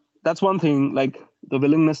that's one thing, like the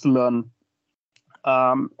willingness to learn,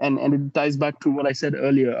 and it ties back to what I said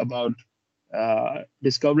earlier about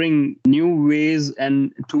discovering new ways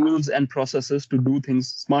and tools and processes to do things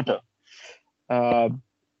smarter.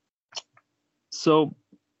 So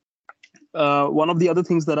one of the other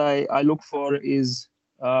things that I look for is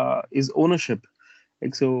ownership.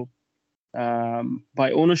 Like, so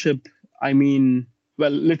by ownership, I mean,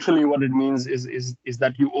 well, literally what it means is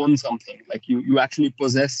that you own something, like you actually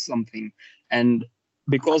possess something. And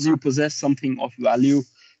because you possess something of value,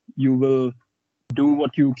 you will do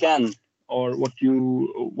what you can, or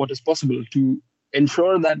what is possible to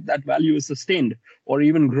ensure that that value is sustained or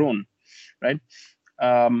even grown, right?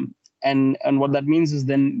 And what that means is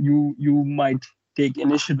then you might take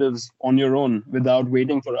initiatives on your own without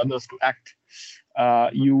waiting for others to act.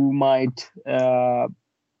 You might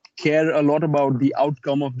care a lot about the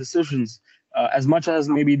outcome of decisions as much as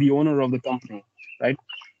maybe the owner of the company, right?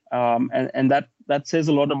 And that says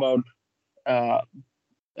a lot about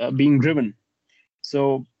being driven.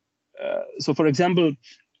 So for example,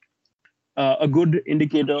 a good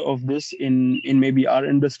indicator of this in maybe our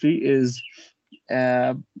industry is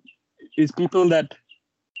people that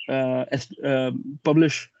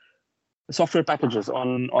publish software packages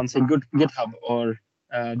on say GitHub or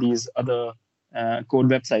these other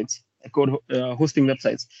code hosting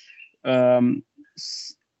websites. And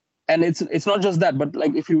it's not just that, but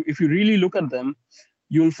like if you really look at them,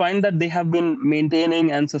 you'll find that they have been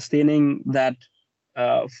maintaining and sustaining that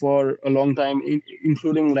for a long time,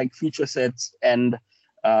 including like feature sets and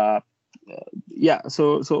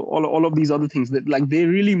so all of these other things that like they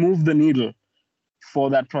really move the needle for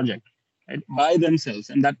that project, right, by themselves,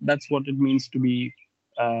 and that's what it means to be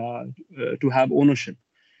to have ownership.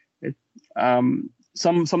 Right?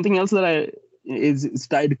 Something else that is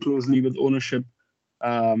tied closely with ownership,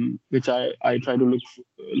 which I try to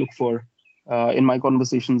look for in my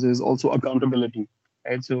conversations, is also accountability.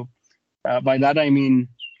 Right, so by that I mean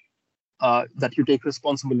that you take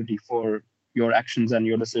responsibility for your actions and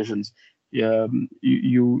your decisions.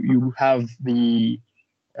 You have the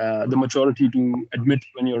maturity to admit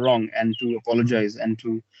when you're wrong and to apologize and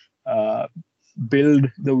to build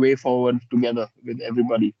the way forward together with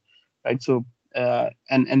everybody, right? So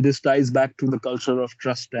and this ties back to the culture of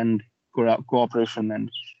trust and cooperation,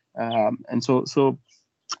 and so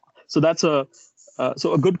that's a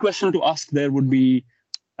good question to ask there would be,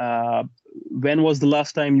 when was the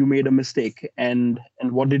last time you made a mistake, and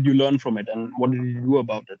what did you learn from it, and what did you do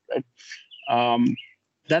about it, right?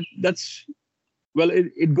 That's well,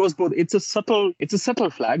 it goes both. It's a subtle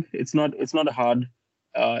flag. It's not a hard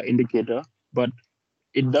indicator, but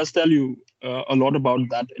it does tell you a lot about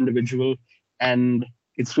that individual, and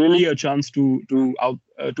it's really a chance to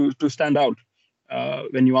stand out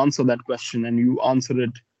when you answer that question and you answer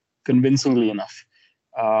it convincingly enough.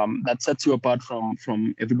 That sets you apart from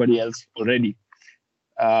everybody else already.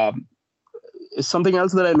 Something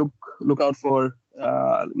else that I look out for.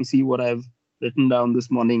 Let me see what I've written down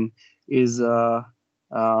this morning. Is a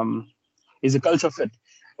culture fit.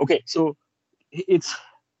 Okay, so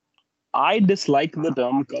I dislike the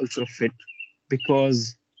term culture fit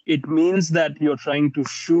because it means that you're trying to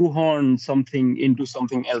shoehorn something into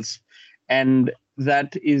something else, and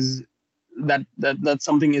that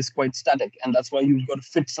something is quite static, and that's why you've got to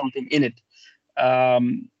fit something in it.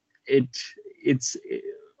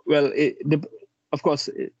 Of course,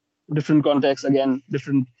 different contexts, again,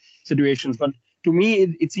 different situations, but to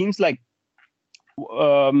me, it seems like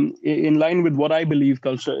in line with what I believe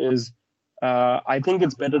culture is, I think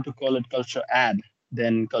it's better to call it culture add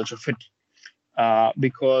than culture fit,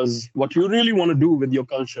 because what you really want to do with your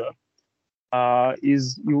culture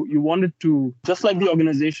is you want it to, just like the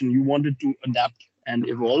organization, you want it to adapt and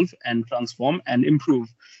evolve and transform and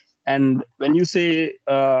improve. And when you say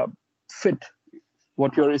fit,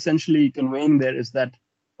 what you're essentially conveying there is that,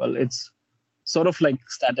 well, it's sort of like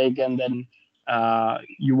static, and then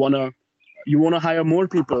you want to hire more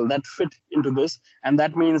people that fit into this, and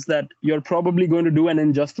that means that you're probably going to do an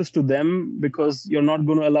injustice to them because you're not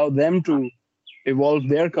going to allow them to evolve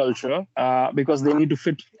their culture because they need to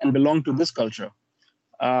fit and belong to this culture.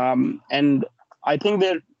 And I think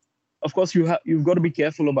of course, you've got to be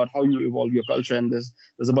careful about how you evolve your culture, and there's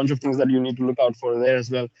a bunch of things that you need to look out for there as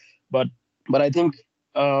well. But I think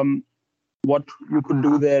what you could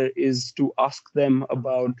do there is to ask them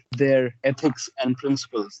about their ethics and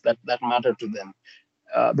principles that matter to them,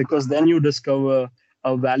 because then you discover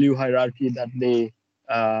a value hierarchy that they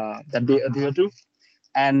adhere to,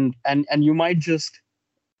 and you might just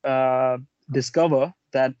discover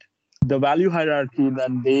that the value hierarchy that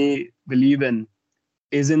they believe in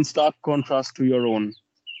is in stark contrast to your own,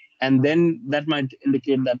 and then that might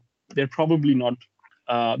indicate that they're probably not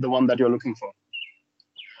the one that you're looking for.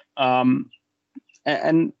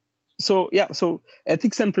 And so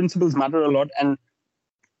ethics and principles matter a lot, and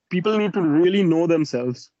people need to really know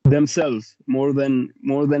themselves more than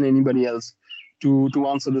anybody else to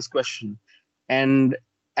answer this question, and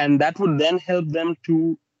that would then help them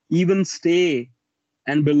to even stay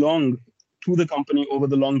and belong to the company over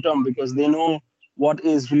the long term, because they know what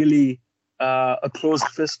is really a closed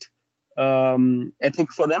fist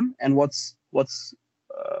ethic for them, and what's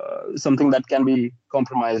something that can be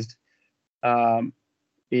compromised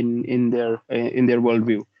in their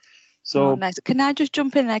worldview. So nice. Can I just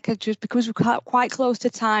jump in there? Just because we're quite close to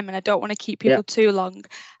time and I don't want to keep people too long.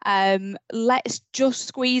 Let's just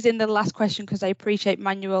squeeze in the last question, because I appreciate,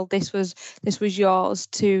 Manuel, this was yours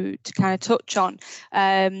to kind of touch on.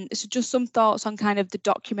 So just some thoughts on kind of the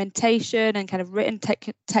documentation and kind of written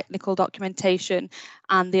technical documentation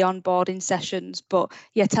and the onboarding sessions. But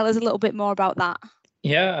yeah, tell us a little bit more about that.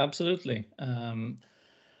 Yeah, absolutely.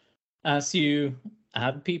 As you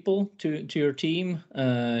add people to your team,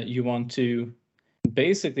 you want to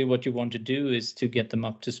basically what you want to do is to get them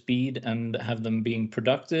up to speed and have them being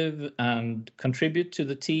productive and contribute to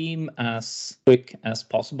the team as quick as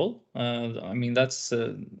possible. I mean, that's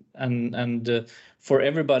and for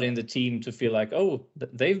everybody in the team to feel like, oh,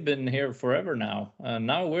 they've been here forever now.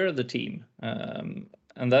 Now we're the team, and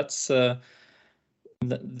that's.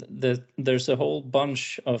 There's a whole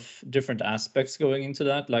bunch of different aspects going into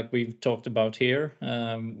that, like we've talked about here,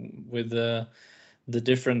 with the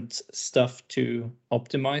different stuff to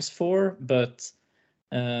optimize for. But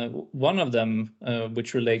one of them,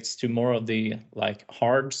 which relates to more of the like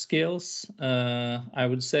hard skills, I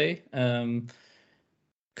would say,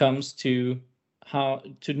 comes to how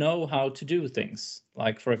to know how to do things.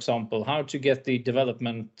 Like, for example, how to get the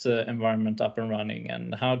development environment up and running,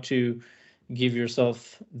 and how to give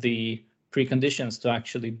yourself the preconditions to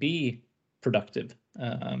actually be productive.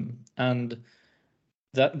 And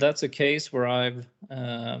that's a case where I've,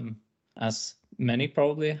 as many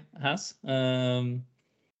probably has,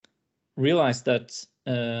 realized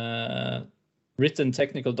that written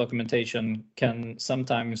technical documentation can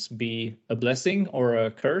sometimes be a blessing or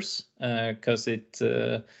a curse, because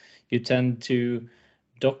you tend to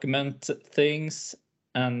document things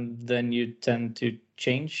and then you tend to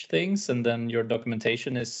change things, and then your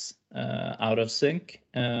documentation is out of sync.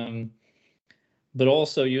 But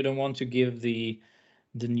also you don't want to give the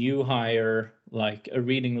new hire like a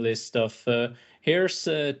reading list of here's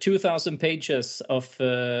 2,000 pages of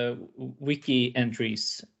wiki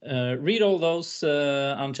entries. Read all those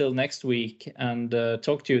until next week and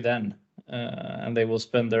talk to you then. And they will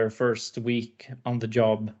spend their first week on the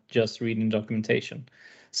job just reading documentation.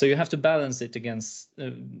 So you have to balance it against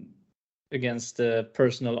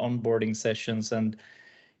personal onboarding sessions and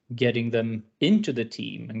getting them into the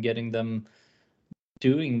team and getting them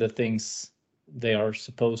doing the things they are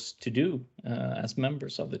supposed to do as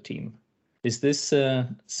members of the team. Is this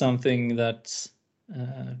something that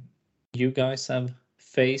you guys have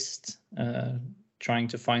faced, trying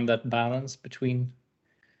to find that balance between?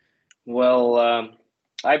 Well,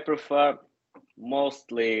 I prefer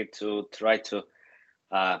mostly to try to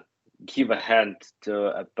give a hand to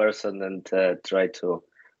a person and try to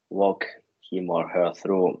walk him or her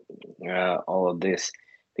through all of this,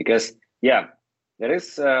 because there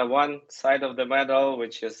is one side of the medal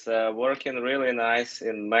which is working really nice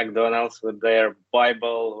in McDonald's with their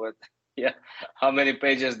Bible. With how many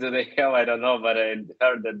pages do they have? I don't know, but I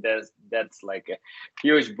heard that that's like a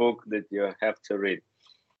huge book that you have to read.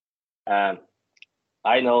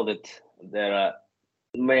 I know that there are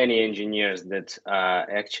many engineers that are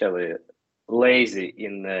actually lazy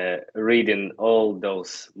in reading all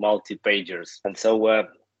those multi-pagers, and so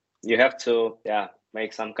you have to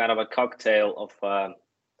make some kind of a cocktail of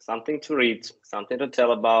something to read, something to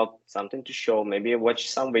tell about, something to show, maybe watch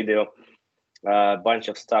some video, a bunch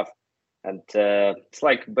of stuff. And it's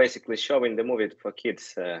like basically showing the movie for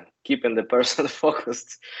kids, keeping the person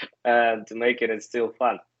focused and making it still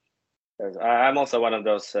fun. I'm also one of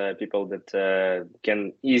those people that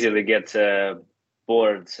can easily get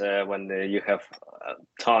bored when you have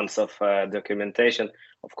tons of documentation.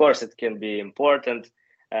 Of course, it can be important,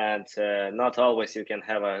 and not always you can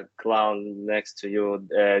have a clown next to you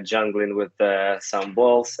jungling with some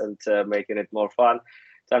balls and making it more fun.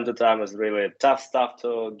 Time to time is really tough stuff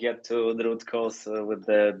to get to the root cause with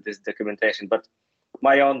this documentation. But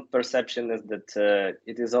my own perception is that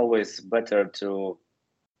it is always better to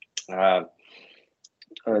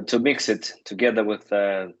mix it together with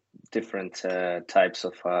different types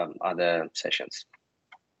of other sessions.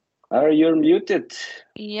 Are you muted?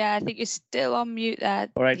 Yeah, I think you're still on mute there.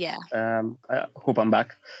 All right. Yeah. I hope I'm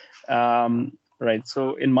back. Right.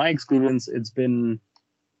 So in my experience, it's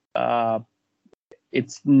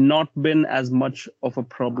not been as much of a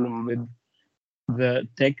problem with the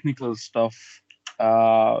technical stuff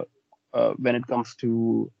when it comes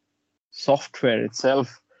to software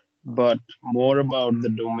itself, but more about the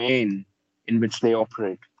domain in which they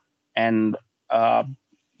operate. And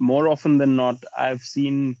more often than not, I've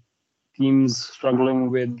seen teams struggling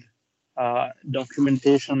with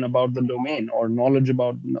documentation about the domain, or knowledge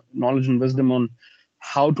and wisdom on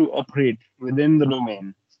how to operate within the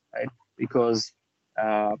domain, right? Because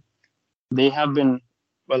they have been,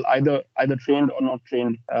 well, either trained or not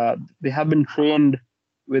trained. They have been trained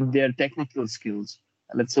with their technical skills.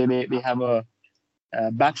 Let's say they have a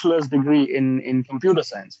bachelor's degree in computer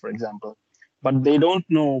science, for example, but they don't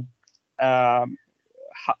know how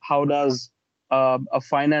does a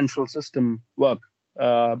financial system work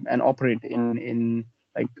and operate in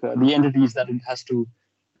the entities that it has to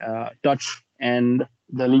touch and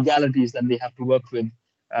the legalities that they have to work with,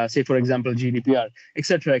 say, for example, GDPR,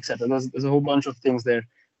 etc., etc. There's a whole bunch of things there.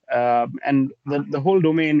 And the whole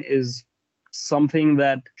domain is something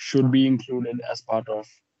that should be included as part of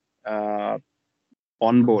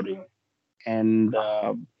onboarding. And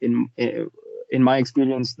in my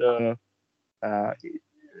experience, the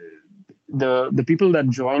people that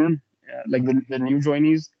join, like the new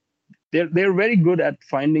joinees, they're very good at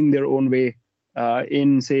finding their own way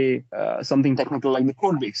in, say, something technical like the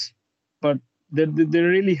code base, but they're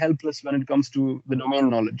really helpless when it comes to the domain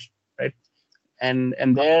knowledge, right? And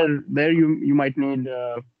there you might need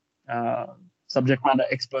subject matter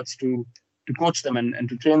experts to coach them and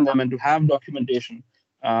to train them and to have documentation,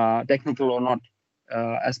 technical or not,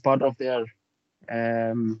 as part of their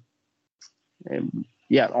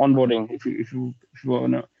onboarding, if you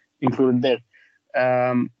want to include it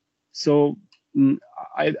there. So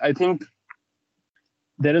I think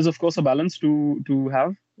there is, of course, a balance to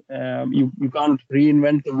have. You can't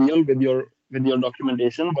reinvent the wheel with your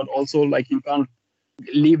documentation, but also, like, you can't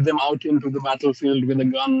leave them out into the battlefield with a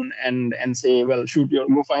gun and say, well,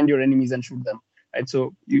 go find your enemies and shoot them, right?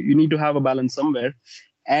 So you need to have a balance somewhere,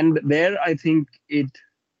 and there I think it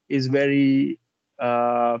is very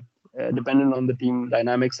dependent on the team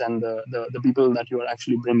dynamics and the people that you are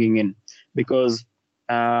actually bringing in, because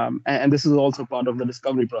and this is also part of the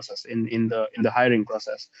discovery process in the hiring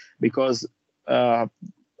process, because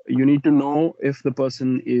you need to know if the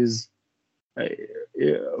person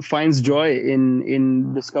finds joy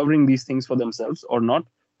in discovering these things for themselves or not,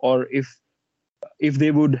 or if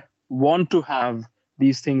they would want to have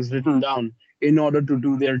these things written down in order to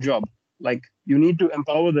do their job. Like, you need to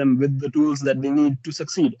empower them with the tools that they need to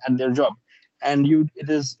succeed at their job, and it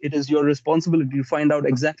is your responsibility to find out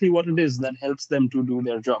exactly what it is that helps them to do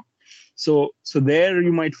their job. So there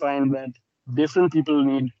you might find that different people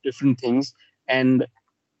need different things, and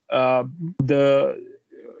the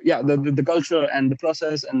culture and the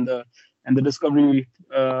process and the discovery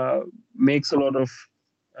makes a lot of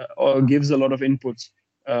or gives a lot of inputs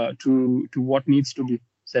to what needs to be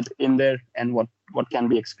set in there and what can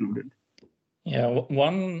be excluded. Yeah,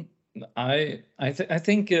 I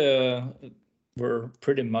think we're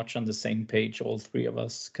pretty much on the same page, all three of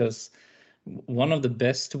us, because one of the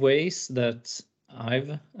best ways that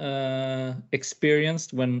I've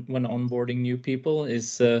experienced when onboarding new people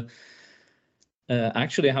is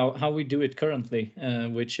actually how we do it currently,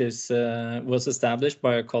 which was established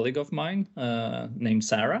by a colleague of mine named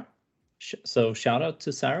Sarah. So shout out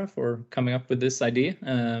to Sarah for coming up with this idea.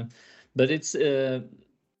 But it's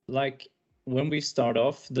like, when we start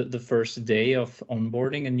off the first day of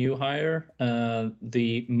onboarding a new hire,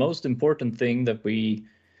 the most important thing that we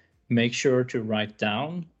make sure to write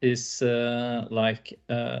down is like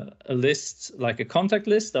a list, like a contact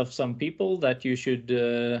list of some people that you should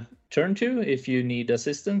turn to if you need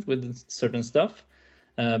assistance with certain stuff,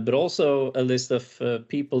 but also a list of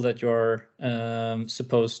people that you're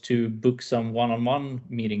supposed to book some one-on-one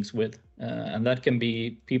meetings with, and that can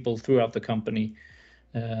be people throughout the company.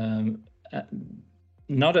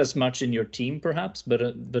 Not as much in your team, perhaps, but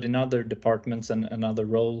in other departments and other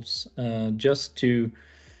roles, just to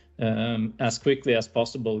as quickly as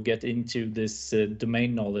possible get into this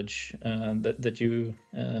domain knowledge that you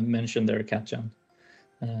mentioned there, Katja,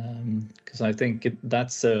 because I think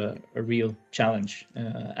that's a real challenge,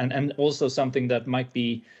 and also something that might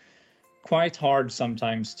be quite hard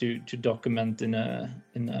sometimes to document in a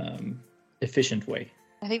efficient way.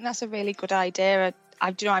 I think that's a really good idea.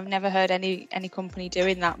 I've never heard any company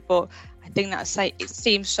doing that, but I think it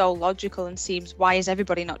seems so logical and seems, why is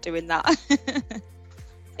everybody not doing that?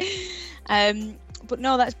 But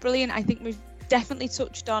no, that's brilliant. I think we've definitely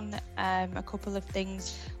touched on a couple of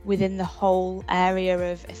things within the whole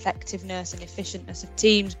area of effectiveness and efficientness of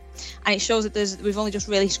teams, and it shows that we've only just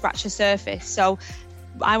really scratched the surface. So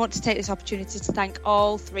I want to take this opportunity to thank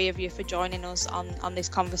all three of you for joining us on this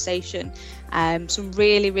conversation. Some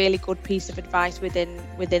really, really good piece of advice within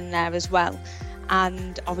there as well.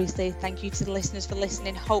 And obviously, thank you to the listeners for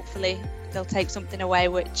listening. Hopefully, they'll take something away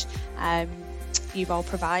which you've all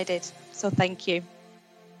provided. So thank you.